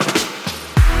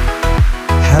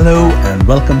Hello and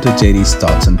welcome to JD's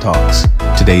Thoughts and Talks.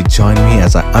 Today join me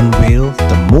as I unveil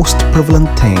the most prevalent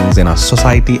things in our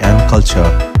society and culture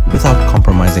without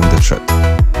compromising the truth.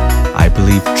 I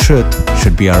believe truth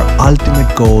should be our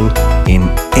ultimate goal in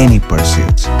any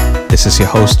pursuit. This is your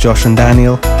host Josh and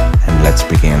Daniel, and let's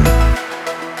begin.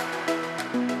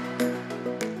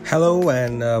 Hello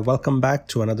and welcome back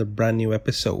to another brand new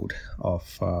episode of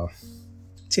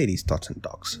JD's Thoughts and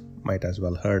Talks. Might as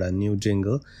well heard a new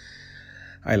jingle.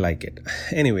 I like it.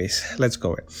 Anyways, let's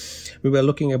go. We were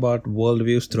looking about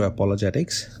worldviews through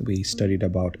apologetics. We studied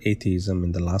about atheism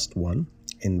in the last one.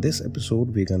 In this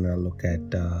episode, we're going to look at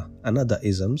another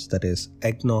isms, that is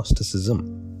agnosticism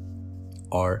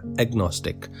or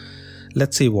agnostic.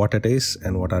 Let's see what it is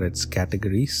and what are its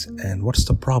categories and what's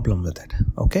the problem with it.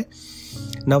 Okay.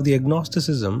 Now, the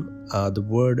agnosticism, the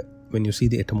word, when you see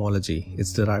the etymology,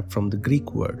 it's derived from the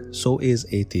Greek word. So is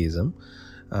atheism.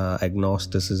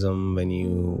 Agnosticism, when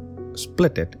you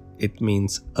split it, it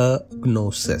means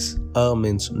agnosis.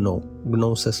 Means no.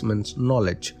 Gnosis means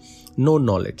knowledge. No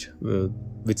knowledge,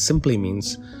 which simply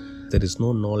means there is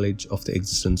no knowledge of the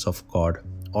existence of God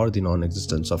or the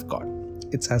non-existence of God.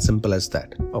 It's as simple as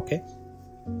that. Okay.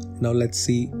 Now let's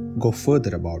go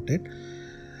further about it.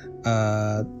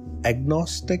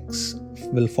 Agnostics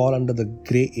will fall under the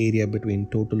gray area between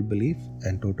total belief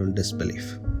and total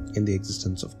disbelief in the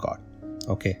existence of God.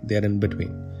 Okay, they are in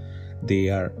between. They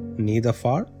are neither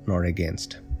for nor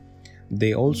against.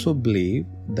 They also believe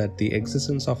that the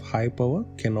existence of high power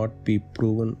cannot be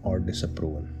proven or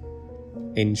disproven.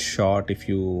 In short, if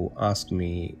you ask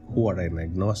me who are an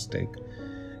agnostic,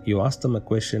 you ask them a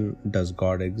question, does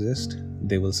God exist?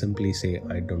 They will simply say,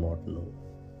 I do not know.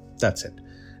 That's it.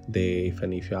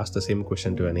 If you ask the same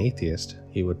question to an atheist,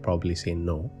 he would probably say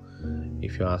no.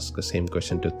 If you ask the same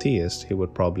question to a theist, he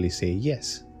would probably say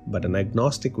yes. But an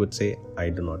agnostic would say, I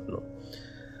do not know.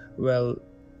 Well,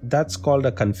 that's called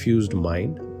a confused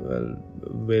mind. Well,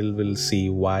 we'll see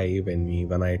why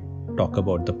when I talk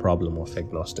about the problem of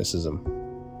agnosticism.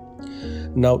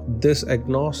 Now, this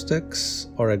agnostics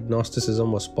or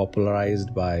agnosticism was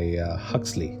popularized by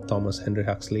Thomas Henry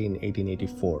Huxley in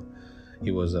 1884.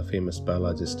 He was a famous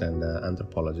biologist and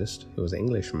anthropologist. He was an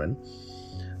Englishman.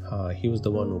 He was the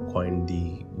one who coined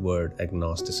the word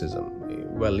agnosticism.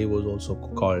 Well, he was also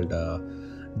called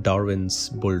Darwin's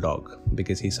bulldog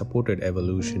because he supported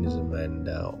evolutionism and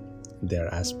their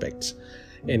aspects.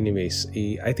 Anyways,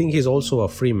 I think he's also a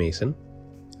Freemason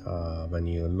when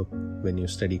you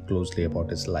study closely about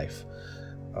his life.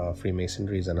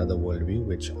 Freemasonry is another worldview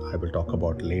which I will talk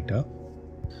about later.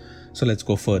 So let's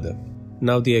go further.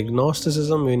 Now, the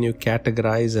agnosticism, when you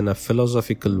categorize in a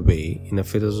philosophical way, in a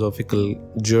philosophical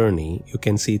journey, you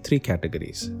can see three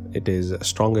categories. It is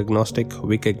strong agnostic,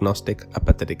 weak agnostic,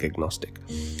 apathetic agnostic.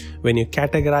 When you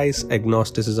categorize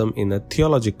agnosticism in a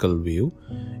theological view,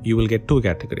 you will get two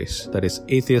categories. That is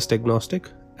atheist agnostic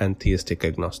and theistic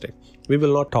agnostic. We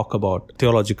will not talk about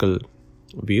theological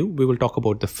view. We will talk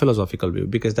about the philosophical view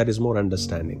because that is more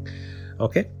understanding.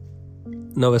 Okay?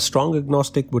 Now, a strong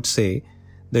agnostic would say,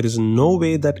 there is no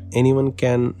way that anyone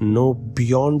can know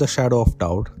beyond the shadow of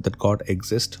doubt that God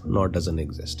exists nor doesn't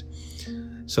exist.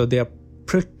 So they are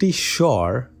pretty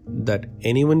sure that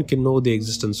anyone can know the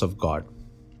existence of God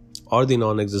or the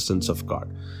non-existence of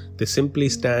God. They simply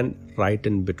stand right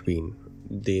in between.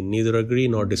 They neither agree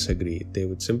nor disagree. They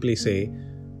would simply say,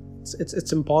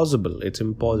 it's impossible. It's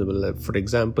impossible. For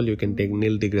example, you can take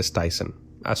Neil deGrasse Tyson,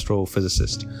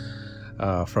 astrophysicist.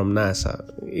 From NASA.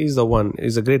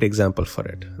 He's a great example for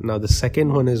it. Now, the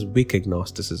second one is weak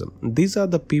agnosticism. These are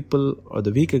the people, or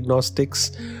the weak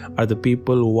agnostics are the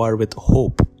people who are with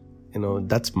hope.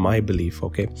 That's my belief,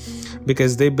 okay?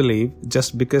 Because they believe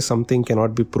just because something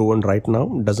cannot be proven right now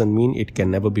doesn't mean it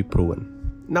can never be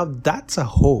proven. Now, that's a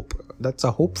hope. That's a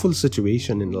hopeful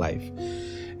situation in life.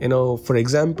 For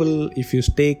example, if you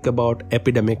take about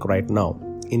epidemic right now,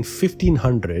 in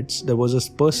 1500s, there was this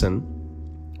person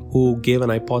who gave an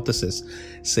hypothesis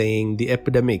saying the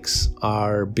epidemics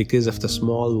are because of the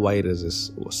small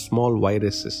viruses,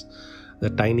 the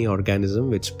tiny organism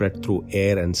which spread through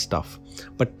air and stuff.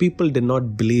 But people did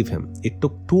not believe him. It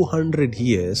took 200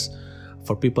 years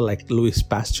for people like Louis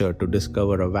Pasteur to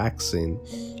discover a vaccine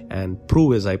and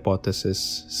prove his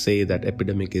hypothesis, say that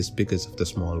epidemic is because of the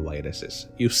small viruses.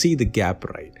 You see the gap,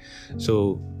 right?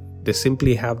 So they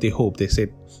simply have the hope. They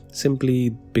said simply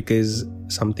because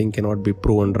something cannot be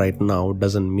proven right now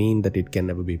doesn't mean that it can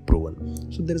never be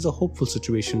proven. So there is a hopeful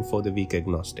situation for the weak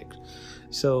agnostics.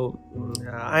 So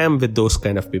I am with those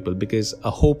kind of people because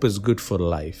a hope is good for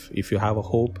life. If you have a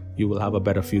hope, you will have a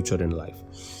better future in life.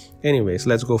 Anyways,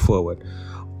 let's go forward.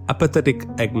 Apathetic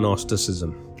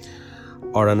agnosticism.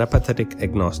 or an apathetic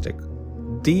agnostic.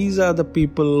 These are the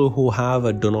people who have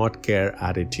a do not care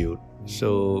attitude.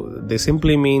 So they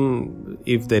simply mean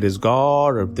if there is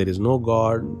God or if there is no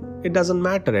God, it doesn't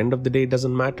matter. End of the day, it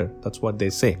doesn't matter. That's what they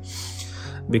say.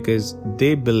 Because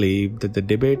they believe that the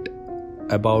debate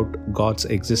about God's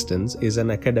existence is an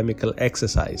academical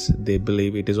exercise. They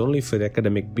believe it is only for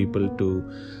academic people to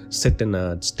sit in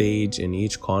a stage in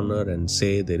each corner and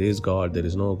say there is God, there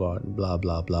is no God, blah,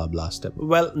 blah, blah, blah stuff.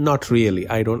 Well, not really.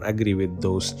 I don't agree with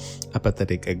those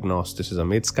apathetic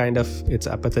agnosticism. It's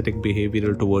apathetic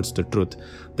behavioral towards the truth,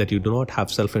 that you do not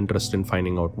have self-interest in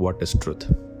finding out what is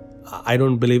truth. I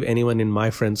don't believe anyone in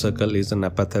my friend circle is an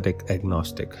apathetic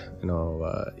agnostic.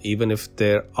 Even if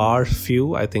there are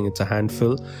few, I think it's a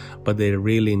handful, but they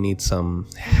really need some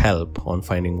help on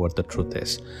finding what the truth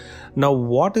is. Now,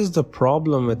 what is the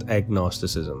problem with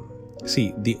agnosticism?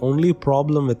 See, the only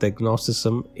problem with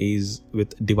agnosticism is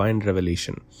with divine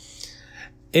revelation.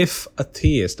 If a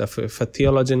theist, if a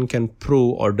theologian can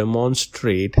prove or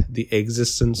demonstrate the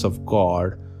existence of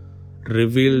God,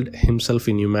 revealed himself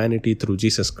in humanity through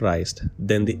Jesus Christ,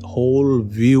 then the whole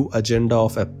view agenda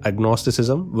of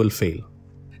agnosticism will fail.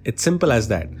 It's simple as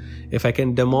that. If I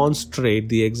can demonstrate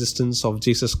the existence of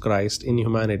Jesus Christ in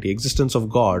humanity, existence of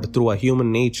God through a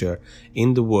human nature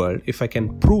in the world, if I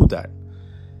can prove that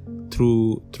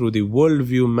through the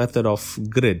worldview method of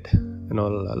grid,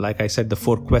 like I said, the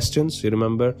 4 questions, you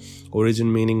remember,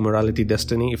 origin, meaning, morality,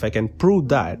 destiny. If I can prove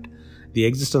that the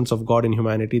existence of God in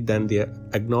humanity, then the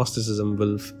agnosticism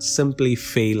will simply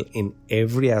fail in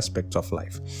every aspect of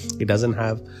life. It doesn't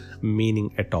have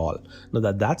meaning at all.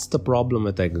 Now that's the problem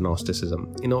with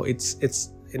agnosticism. It's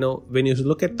when you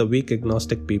look at the weak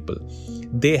agnostic people,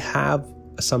 they have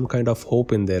some kind of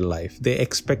hope in their life. They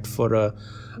expect for a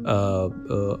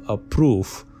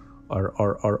proof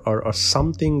or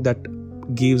something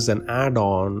that gives an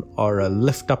add-on or a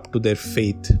lift up to their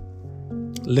faith,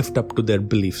 lift up to their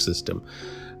belief system.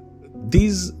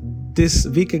 This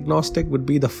weak agnostic would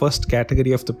be the first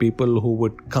category of the people who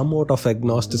would come out of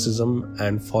agnosticism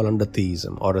and fall under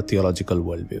theism or a theological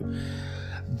worldview.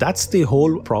 That's the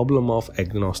whole problem of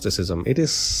agnosticism. It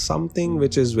is something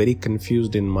which is very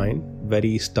confused in mind,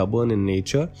 very stubborn in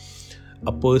nature.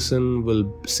 A person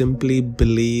will simply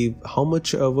believe how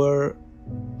much ever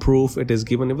proof it is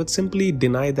given. It would simply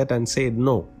deny that and say,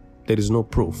 no, there is no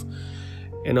proof.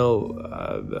 When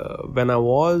I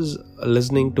was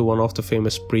listening to one of the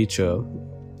famous preacher,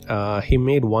 he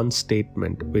made one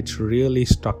statement which really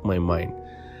struck my mind.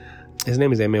 His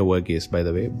name is M.A. Verghese, by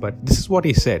the way, but this is what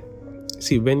he said.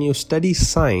 See, when you study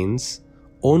science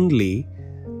only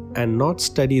and not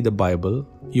study the Bible,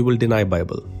 you will deny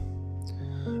Bible.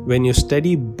 When you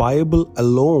study Bible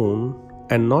alone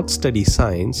and not study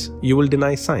science, you will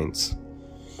deny science.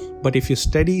 But if you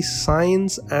study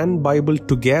science and Bible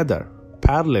together,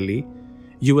 parallelly,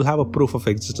 you will have a proof of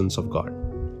existence of God.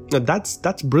 Now that's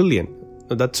brilliant.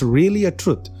 That's really a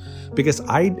truth, because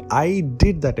I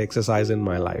did that exercise in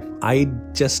my life. I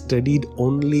just studied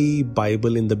only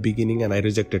Bible in the beginning and I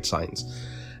rejected science.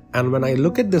 And when I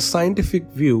look at the scientific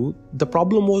view, the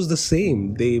problem was the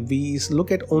same. We look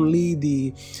at only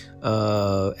the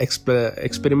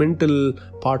experimental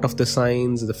part of the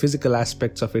science, the physical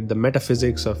aspects of it, the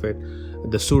metaphysics of it,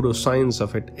 the pseudoscience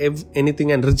of it,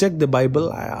 anything, and reject the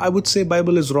Bible. I would say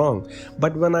Bible is wrong.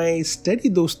 But when I study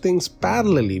those things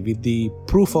parallelly with the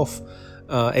proof of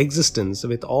existence,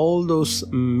 with all those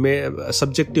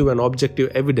subjective and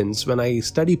objective evidence, when I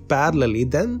study parallelly,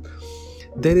 then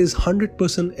there is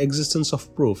 100% existence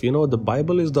of proof. The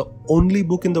Bible is the only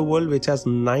book in the world which has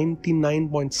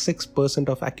 99.6%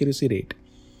 of accuracy rate.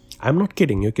 I'm not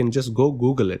kidding. You can just go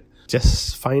Google it.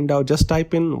 Just find out, just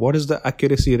type in what is the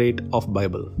accuracy rate of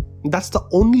Bible. That's the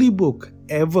only book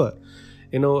ever.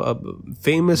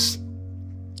 Famous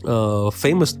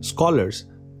scholars,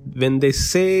 when they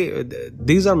say,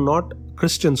 these are not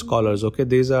Christian scholars, okay,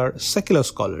 these are secular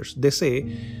scholars. They say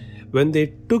when they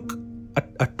took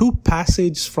a 2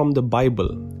 passages from the Bible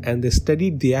and they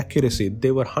studied the accuracy,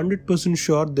 they were 100%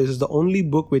 sure this is the only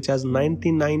book which has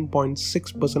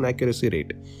 99.6% accuracy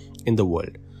rate in the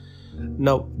world.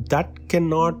 Now, that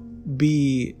cannot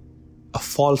be a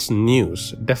false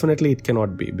news. Definitely it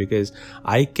cannot be, because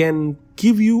I can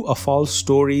give you a false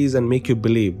stories and make you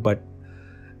believe, but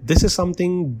this is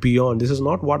something beyond. This is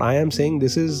not what I am saying.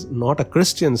 This is not a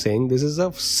Christian saying. This is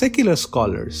a secular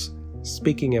scholars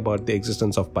speaking about the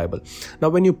existence of Bible. Now,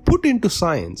 when you put into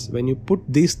science, when you put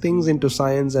these things into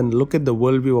science and look at the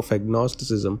worldview of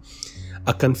agnosticism,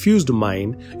 a confused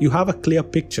mind, you have a clear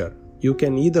picture. You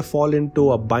can either fall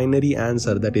into a binary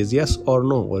answer, that is yes or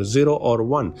no, or 0 or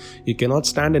 1. You cannot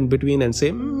stand in between and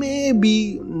say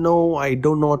maybe no, I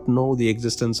do not know the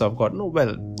existence of God. No,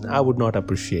 well, I would not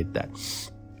appreciate that.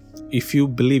 If you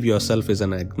believe yourself as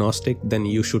an agnostic, then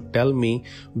you should tell me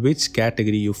which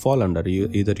category you fall under.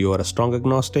 Either you are a strong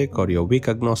agnostic, or you're weak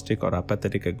agnostic, or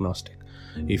apathetic agnostic.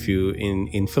 If you,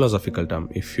 in philosophical term,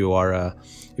 if you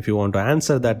want to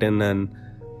answer that in an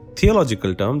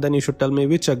theological term, then you should tell me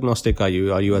which agnostic are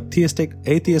you. Are you a atheistic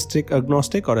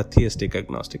agnostic, or a theistic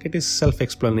agnostic? It is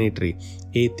self-explanatory.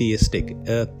 Atheistic,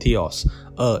 theos,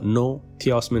 no,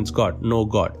 theos means God, no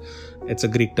God. It's a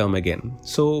Greek term again.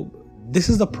 So this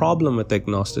is the problem with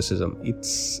agnosticism.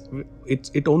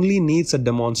 It only needs a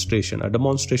demonstration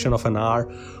of an hour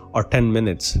or 10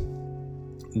 minutes.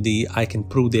 I can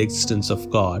prove the existence of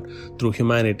God through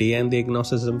humanity, and the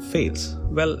agnosticism fails.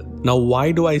 Well, now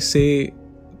why do I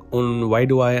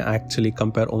actually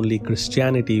compare only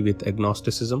Christianity with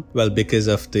agnosticism? Well, because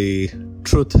of the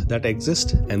truth that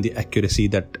exists and the accuracy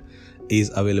that is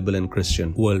available in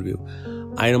Christian worldview.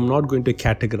 I am not going to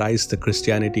categorize the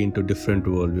Christianity into different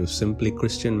worldviews. Simply,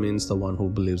 Christian means the one who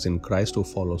believes in Christ, who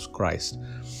follows Christ.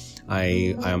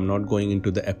 I am not going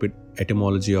into the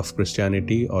etymology of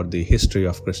Christianity or the history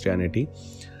of Christianity.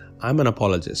 I'm an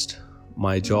apologist.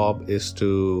 My job is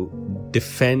to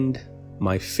defend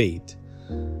my faith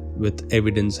with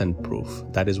evidence and proof.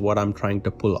 That is what I'm trying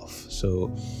to pull off. So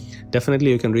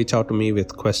definitely you can reach out to me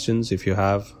with questions. If you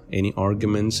have any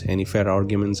arguments, any fair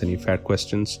arguments, any fair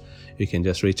questions, you can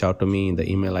just reach out to me in the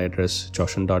email address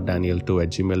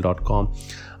joshan.daniel2@gmail.com.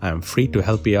 I am free to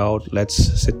help you out. Let's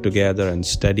sit together and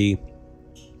study,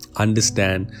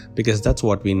 understand, because that's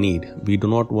what we need. We do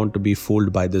not want to be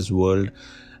fooled by this world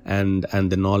and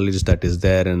the knowledge that is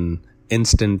there in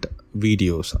instant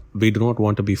videos. We do not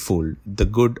want to be fooled. The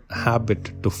good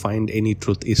habit to find any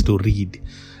truth is to read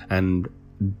and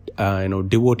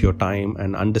devote your time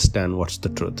and understand what's the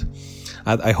truth.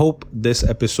 I hope this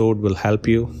episode will help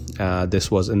you.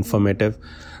 This was informative.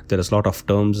 There is a lot of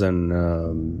terms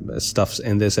and stuffs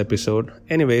in this episode.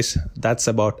 Anyways, that's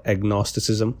about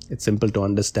agnosticism. It's simple to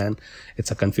understand.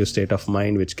 It's a confused state of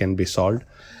mind which can be solved.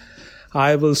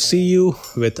 I will see you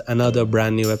with another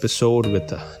brand new episode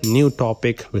with a new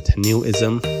topic, with new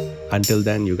ism. Until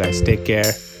then, you guys take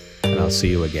care, and I'll see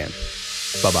you again.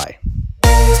 Bye-bye.